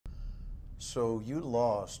So you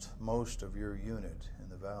lost most of your unit in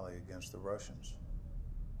the valley against the Russians.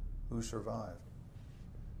 Who survived?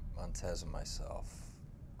 Montez and myself,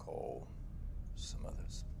 Cole, some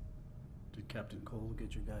others. Did Captain Cole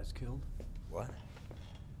get your guys killed? What?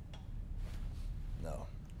 No.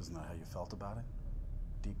 Isn't that how you felt about it?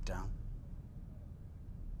 Deep down?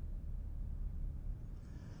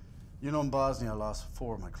 You know, in Bosnia, I lost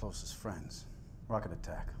 4 of my closest friends. Rocket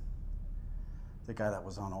attack. The guy that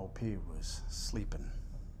was on OP was sleeping.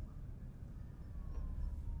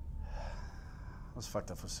 I was fucked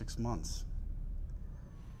up for 6 months.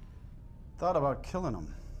 Thought about killing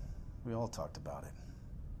him. We all talked about it.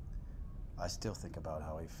 I still think about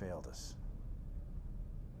how he failed us.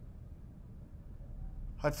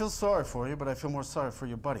 I'd feel sorry for you, but I feel more sorry for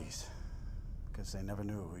your buddies. Because they never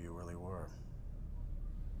knew who you really were.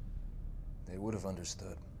 They would have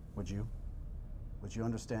understood. Would you? Would you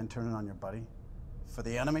understand turning on your buddy? For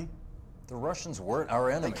the enemy? The Russians weren't our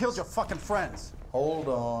enemies. They killed your fucking friends! Hold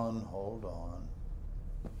on, hold on.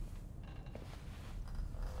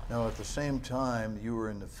 Now, at the same time you were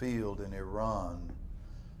in the field in Iran,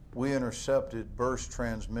 we intercepted burst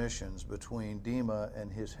transmissions between Dima and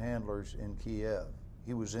his handlers in Kiev.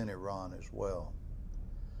 He was in Iran as well.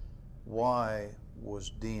 Why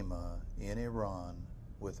was Dima in Iran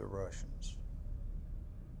with the Russians?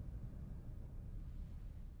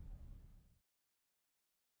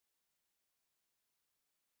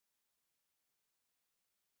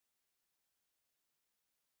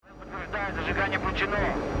 Подтверждаю зажигание включено.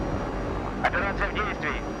 Операция в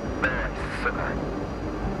действии. Давай, сука.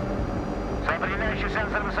 Определяющий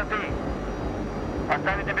сенсор высоты.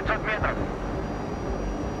 Поставить на 500 метров.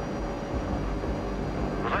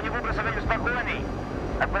 В зоне выброса время спокойный.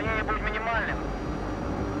 Отклонение будет минимальным.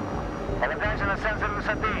 Полагайся на сенсор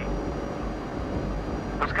высоты.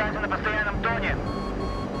 Пускайся на постоянном тоне.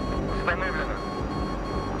 Установлено.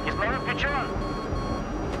 Кислород включен.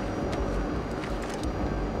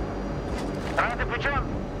 Красный включен.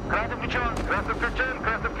 Красный включен. Красный включен.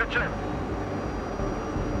 Красный включен.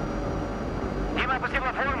 Дима опустил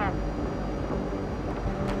на форму.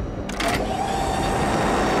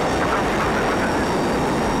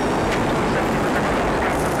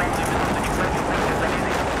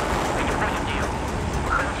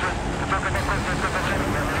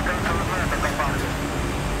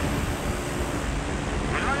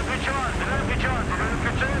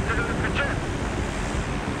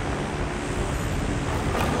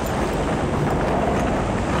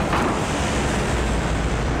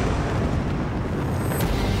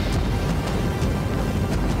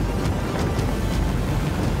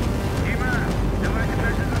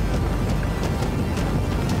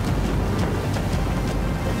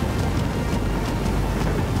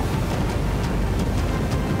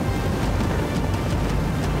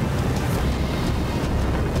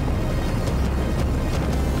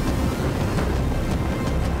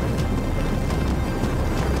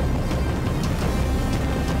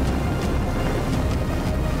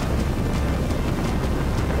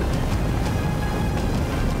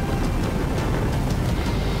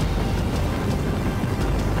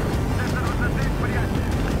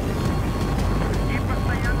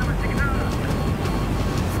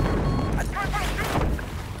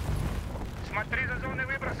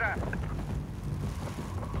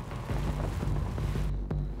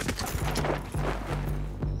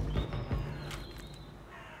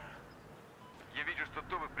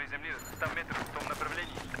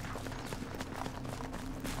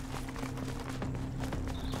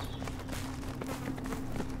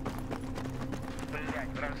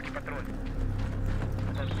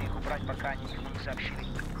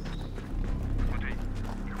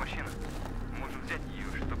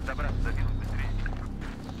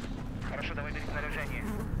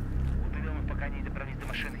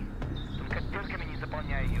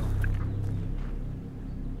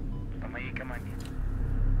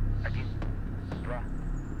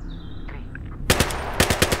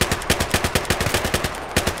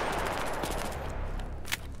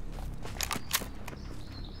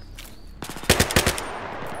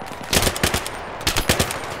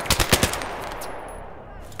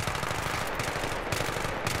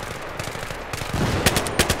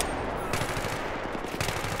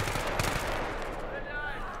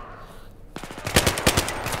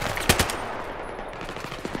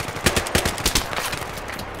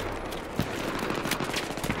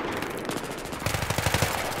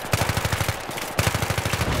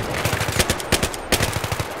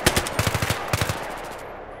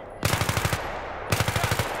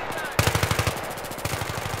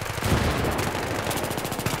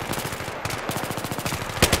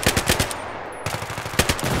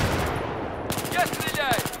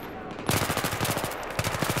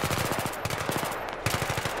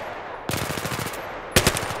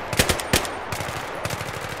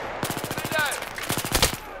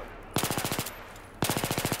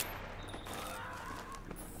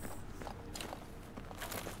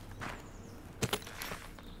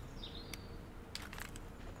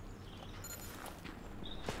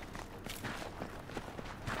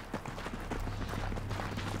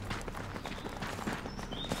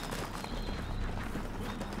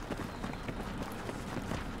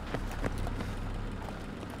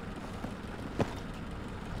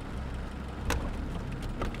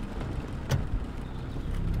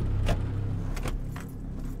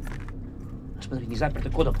 Смотри, не заперто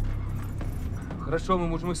кодом. Хорошо, мы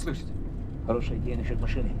можем их слышать. Хорошая идея насчет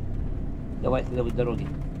машины. Давай следовать дороге.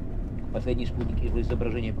 Последние спутники его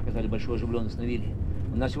изображения показали большую оживленность на вилле.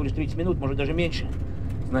 У нас всего лишь 30 минут, может даже меньше.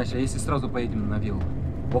 Знаешь, а если сразу поедем на виллу?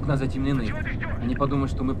 Окна затемнены. Они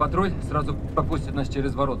подумают, что мы патруль, сразу пропустят нас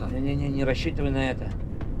через ворота. Не рассчитывай на это.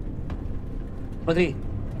 Смотри.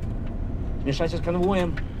 Смешайся с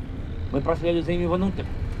конвоем. Мы проследуем за ними внутрь.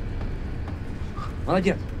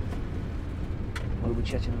 Молодец. Может быть,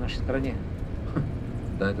 счастье на нашей стороне.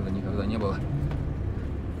 До этого никогда не было.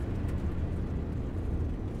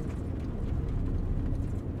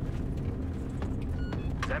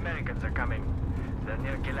 The Americans are coming. They're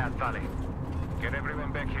near Gilad Valley. Get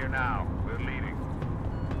everyone back here now. We're leaving.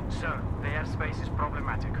 Sir, the airspace is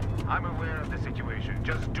problematic. I'm aware of the situation.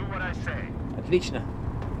 Just do what I say. Отлично.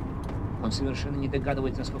 Он совершенно не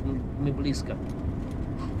догадывается, насколько мы близко.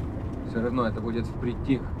 Все равно это будет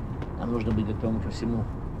впритык. Нам нужно быть готовым ко всему.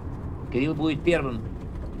 Кирилл будет первым.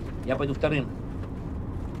 Я пойду вторым.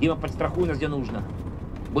 Дима, подстрахуй нас, где нужно.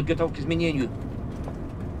 Будь готов к изменению.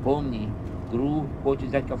 Помни, ГРУ хочет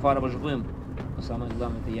взять Кафарова живым. Но самое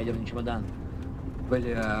главное, это ядерный чемодан.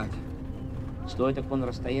 Блядь. Стой так на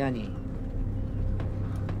расстоянии.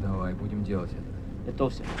 Давай, будем делать это.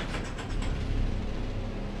 Готовься.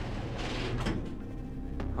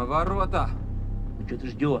 Ворота! Ну что ты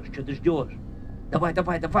ждешь? Что ты ждешь? Давай,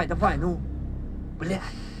 ну. Блядь.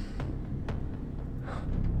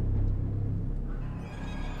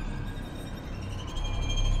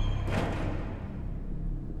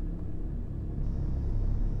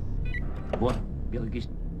 Вон, белый кисть.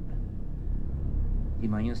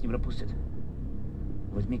 Дима, они нас не пропустят.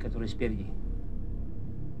 Возьми, который спереди.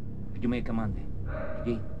 Жди моей команды.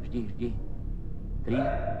 Жди. 3,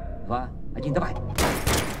 2, 1, давай!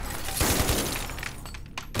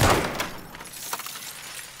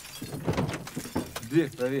 Дверь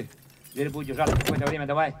проверь. Дверь будет держаться какое-то время,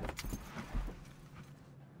 давай.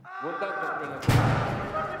 Вот так правильно.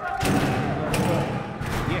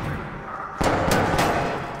 Ехали.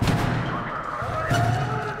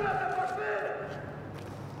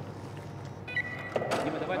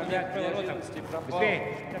 Дима, давай туда, к поворотам. Быстрее.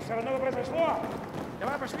 Это все равно произошло.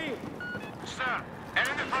 Давай, пошли. Sir,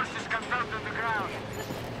 enemy forces confirmed on the ground.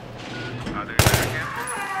 Are they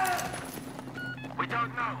Americans? We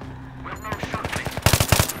don't know. We'll know shortly.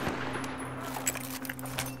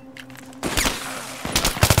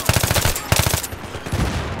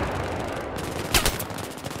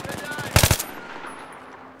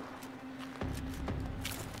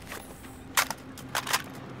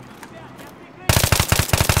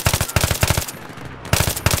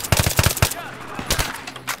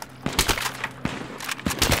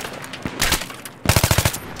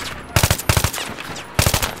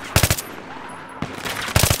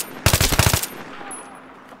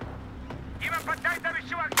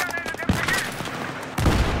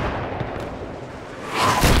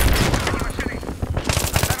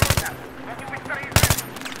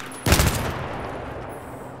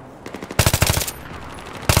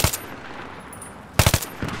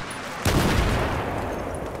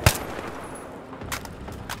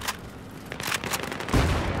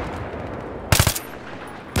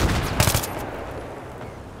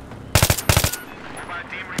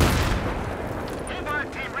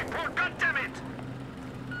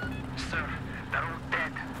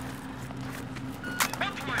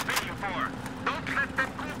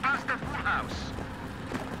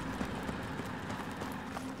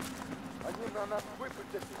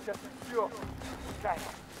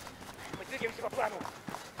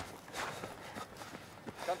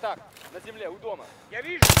 Контакт на земле, у дома. Я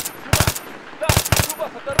вижу. Да, Люба,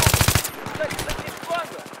 осторожно. Кстати, здесь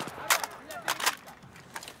фланга.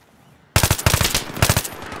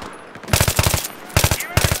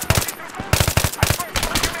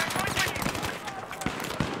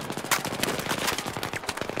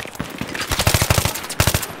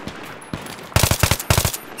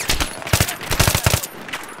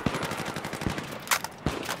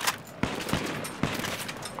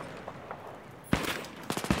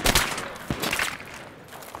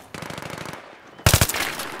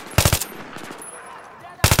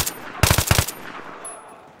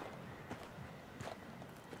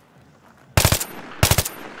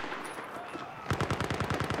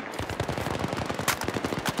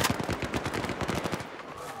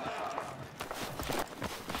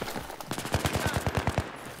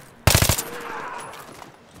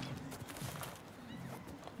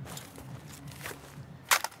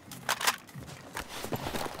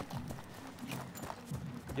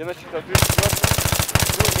 Я насчитал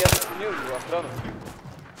 220, но не оценил его охрану.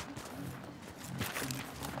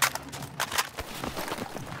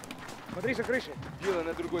 Смотри за крышей. Дело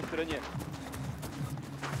на другой стороне.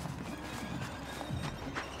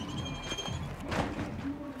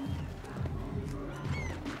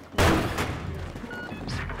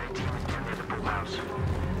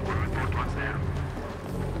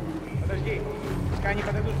 Подожди, пускай они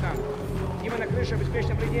подойдут к нам. Дима на крыше, обеспечь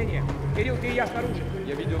наблюдение. Кирилл, ты и я снаружи.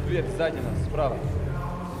 Я видел дверь сзади нас, справа.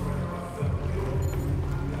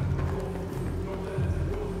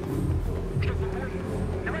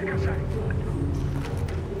 Давай, красавец.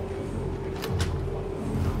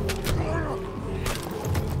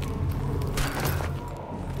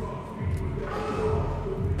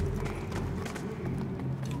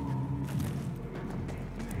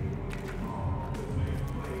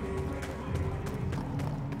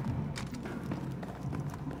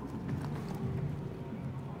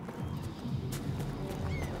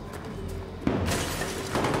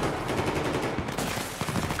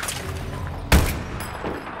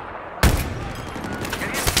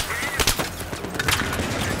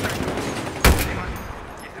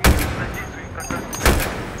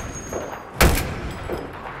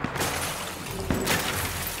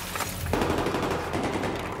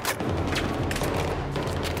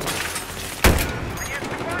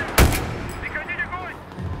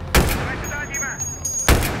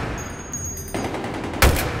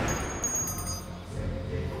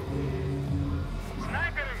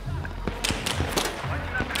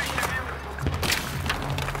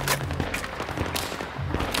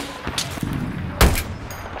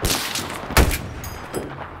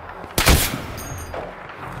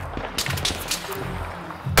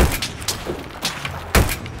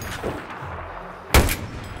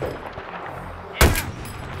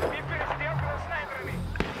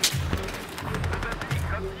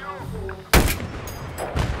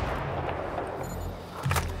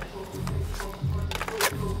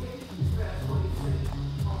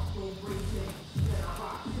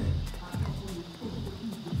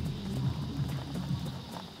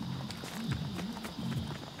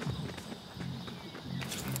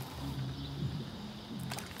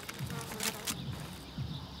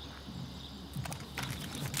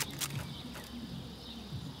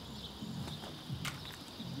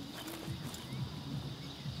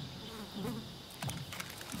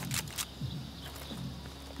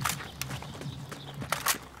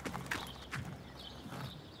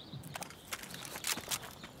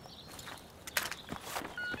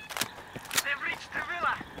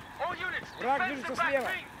 Враг движется слева.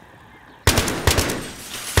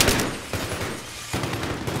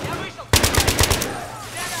 Я вышел!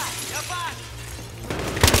 Ребята, я пас!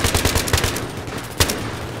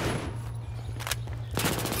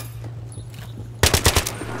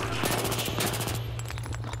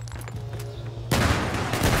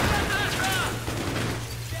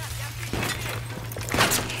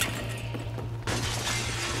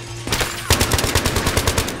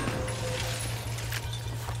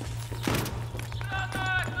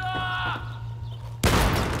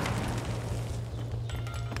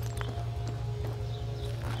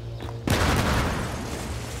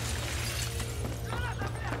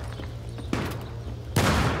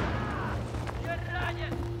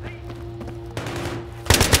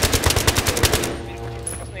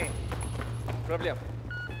 Проблем.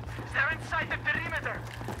 They're inside the perimeter.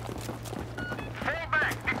 Fall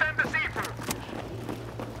back. Defend the seafood.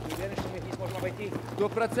 Не уверен, что мы их не сможем обойти.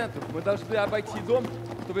 100%. Мы должны обойти дом,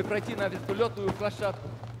 чтобы пройти на вертолетную площадку.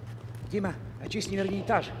 Дима, очисти верхний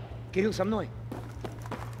этаж. Кирилл со мной.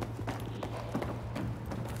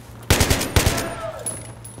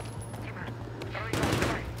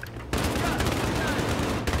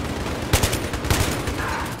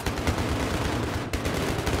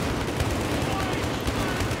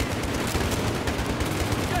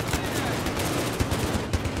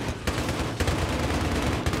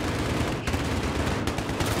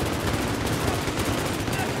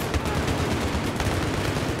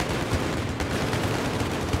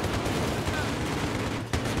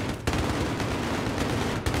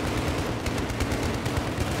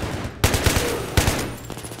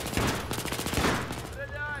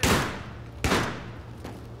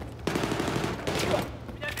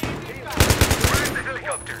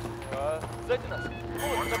 Сзади нас.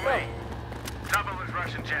 On the way. Trouble with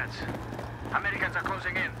Russian jets. Americans are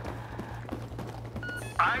closing in.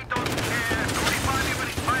 I don't care. 25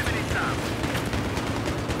 minutes, 5 minutes down.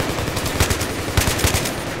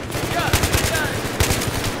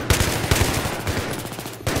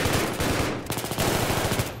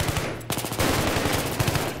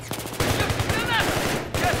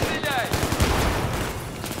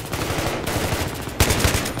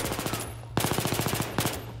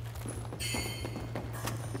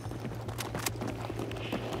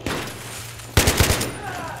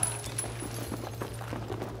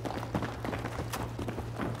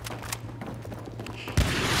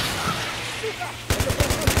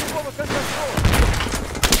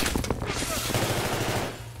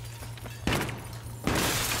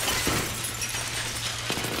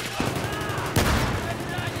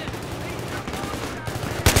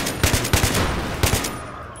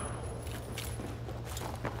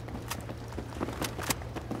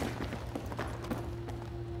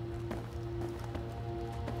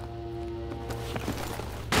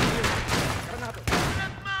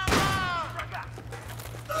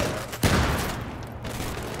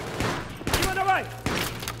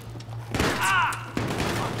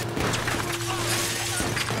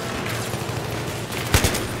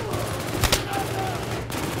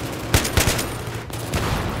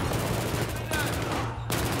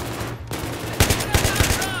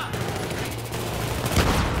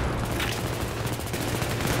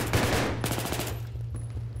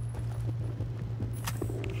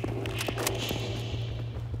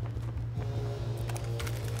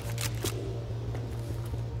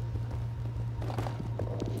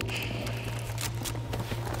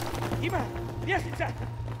 Дима, лестница!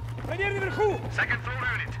 Проверь наверху! Second floor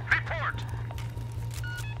unit, report!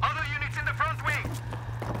 Other units in the front wing!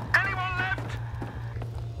 Anyone left?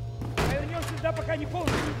 Повернем сюда, пока не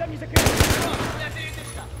полностью, там не закрыто.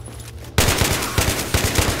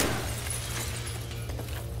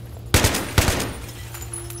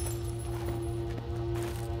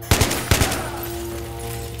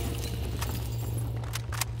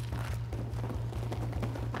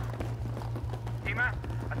 Дима,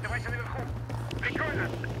 оставайся наверху. Прикольно.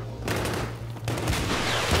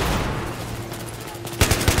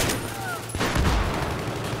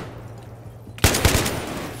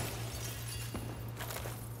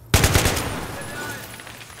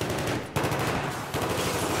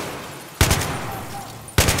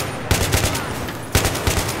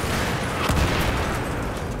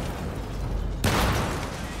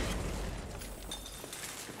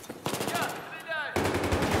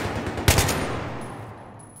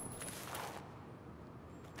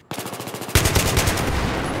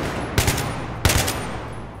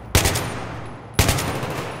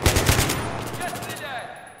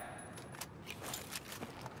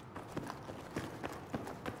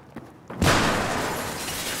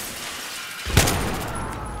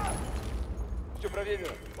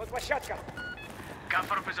 Вот площадка.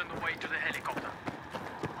 Kaffarov is on the way to the helicopter.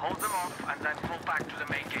 Hold them off and then pull back to the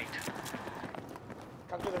main gate.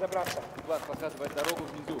 Как туда добраться? Влад показывает дорогу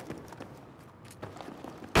внизу.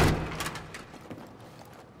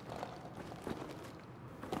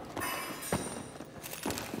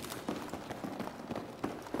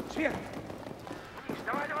 Свет!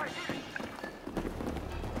 Давай, давай, сиди!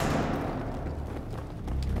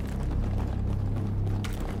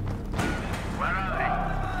 Where are they?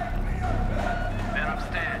 They're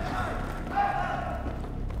upstairs.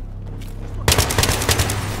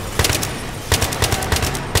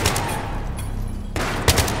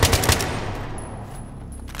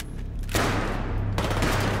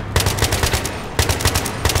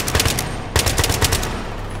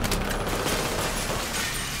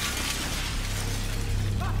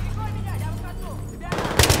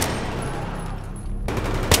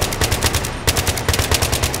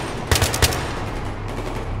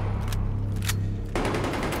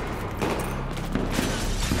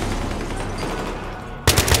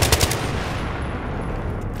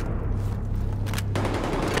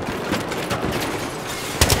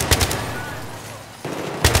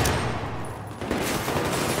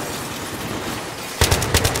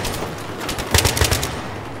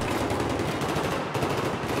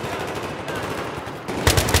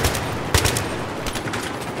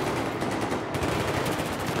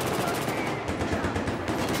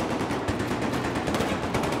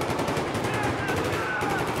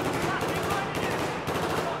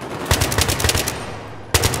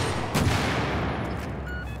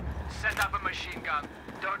 Machine gun.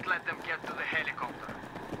 Don't let them get to the helicopter.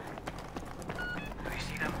 Do you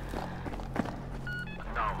see them?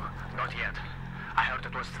 No, not yet. I heard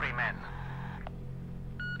it was 3 men.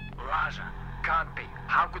 Raja, can't be.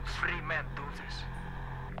 How could 3 men do this?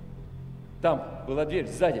 Там была дверь,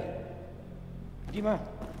 сзади. Дима,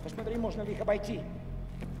 посмотри, можно ли их обойти.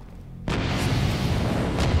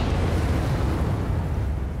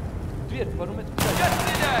 Дверь, пару метров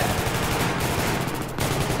сзади.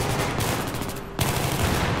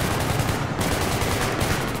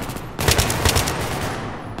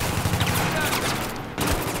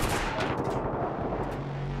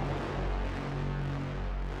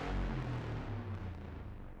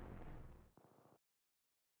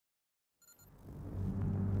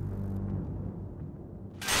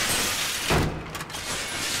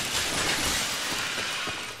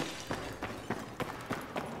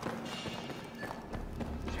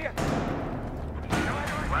 Свет!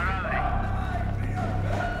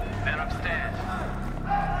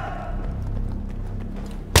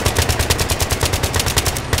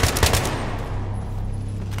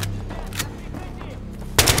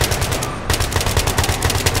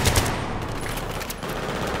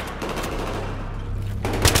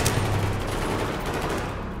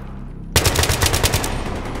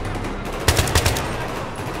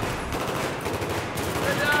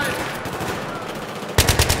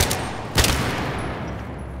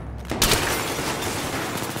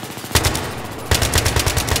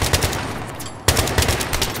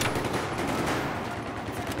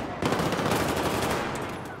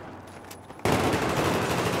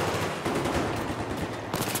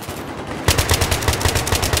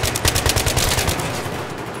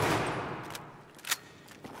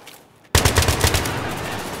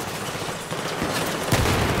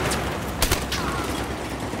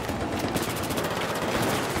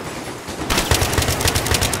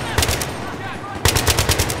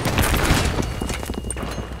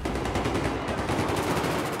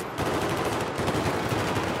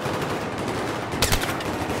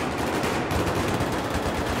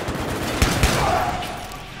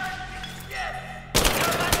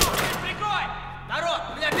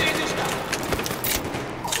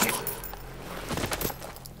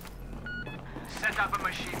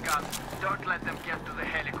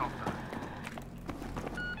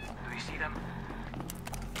 them?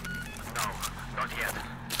 No, not yet.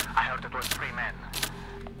 I heard it was 3 men.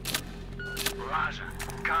 Raja,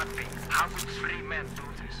 can't be. How could 3 men do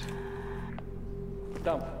this?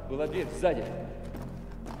 Там была дверь сзади.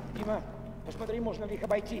 Дима, посмотри, можно ли их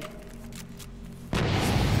обойти.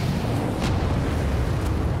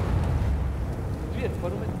 Дверь,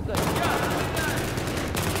 пару метров сзади.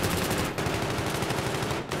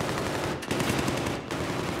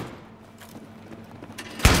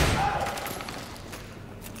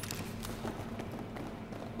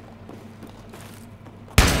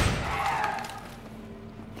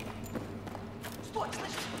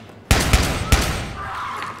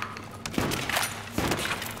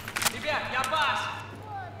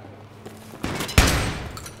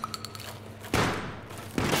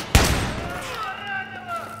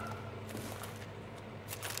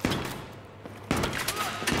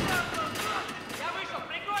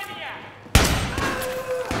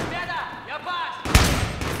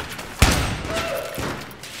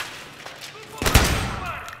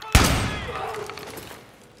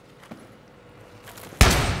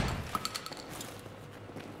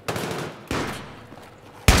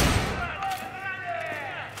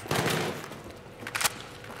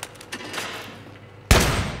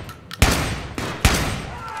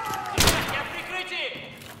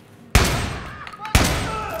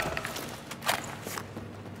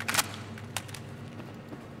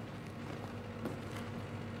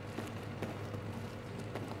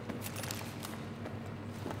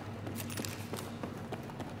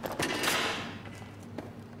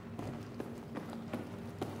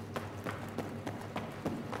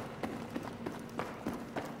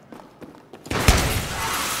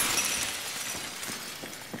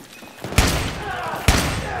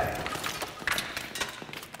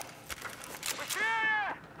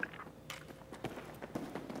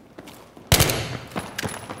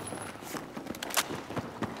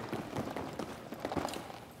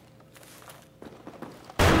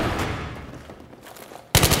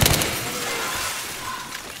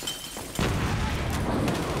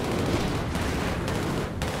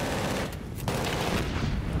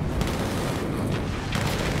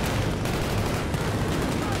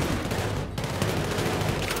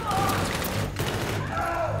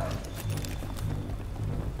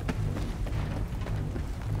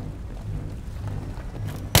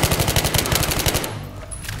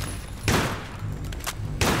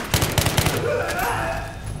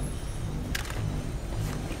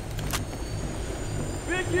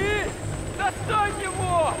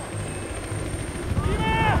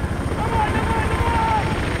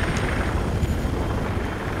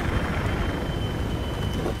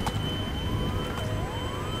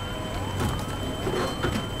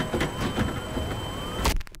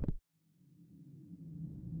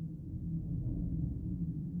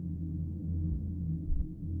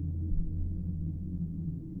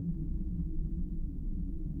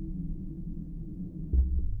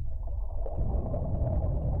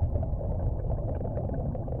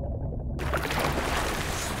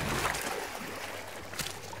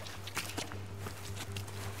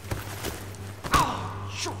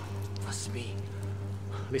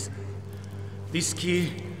 Listen, this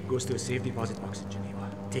key goes to a safe deposit box in Geneva.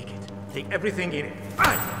 Take it. Take everything in it.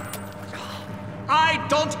 I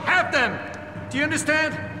don't have them! Do you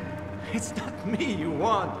understand? It's not me you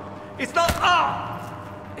want. It's not...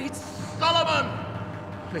 It's Solomon!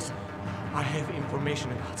 Listen, I have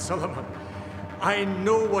information about Solomon. I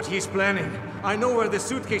know what he's planning. I know where the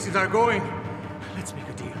suitcases are going. Let's make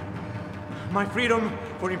a deal. My freedom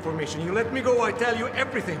for information. You let me go, I tell you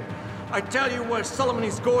everything. I tell you where Solomon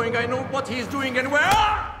is going. I know what he's doing and where...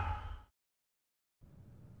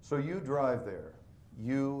 So you drive there.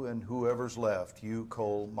 You and whoever's left, you,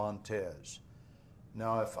 Cole, Montez.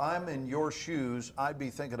 Now, if I'm in your shoes, I'd be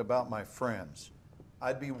thinking about my friends.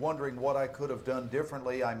 I'd be wondering what I could have done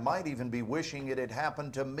differently. I might even be wishing it had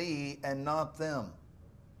happened to me and not them.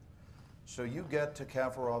 So you get to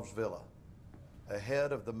Kaffarov's villa,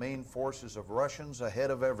 ahead of the main forces of Russians,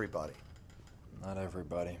 ahead of everybody. Not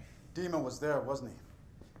everybody. Dima was there, wasn't he?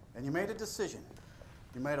 And you made a decision.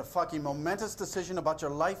 You made a fucking momentous decision about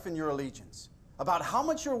your life and your allegiance. About how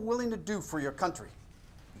much you're willing to do for your country.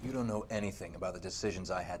 You don't know anything about the decisions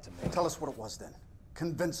I had to make. Tell us what it was then.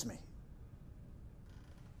 Convince me.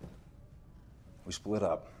 We split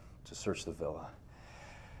up to search the villa.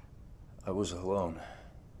 I was alone.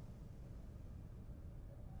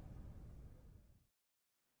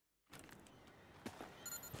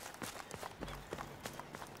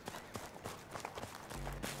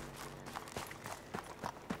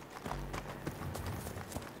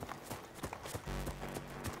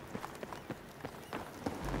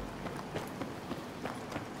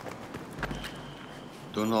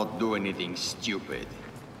 Do not do anything stupid.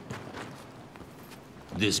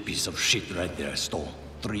 This piece of shit right there stole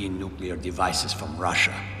 3 nuclear devices from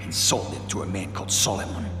Russia and sold it to a man called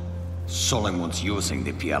Solomon. Solomon's using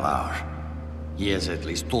the PLR. He has at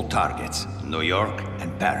least 2 targets, New York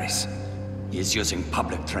and Paris. He's using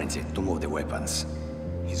public transit to move the weapons.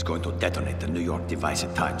 He's going to detonate the New York device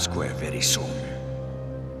at Times Square very soon.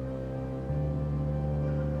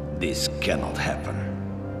 This cannot happen.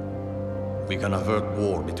 We can avert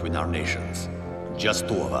war between our nations. Just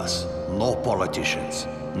 2 of us. No politicians.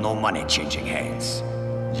 No money changing hands.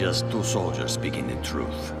 Just 2 soldiers speaking the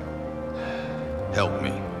truth. Help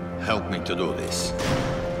me. Help me to do this.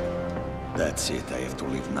 That's it. I have to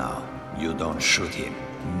leave now. You don't shoot him.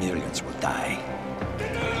 Millions will die.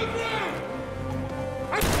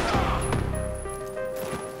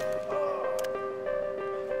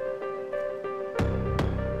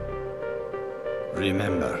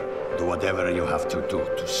 Remember, do whatever you have to do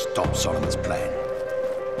to stop Solomon's plan.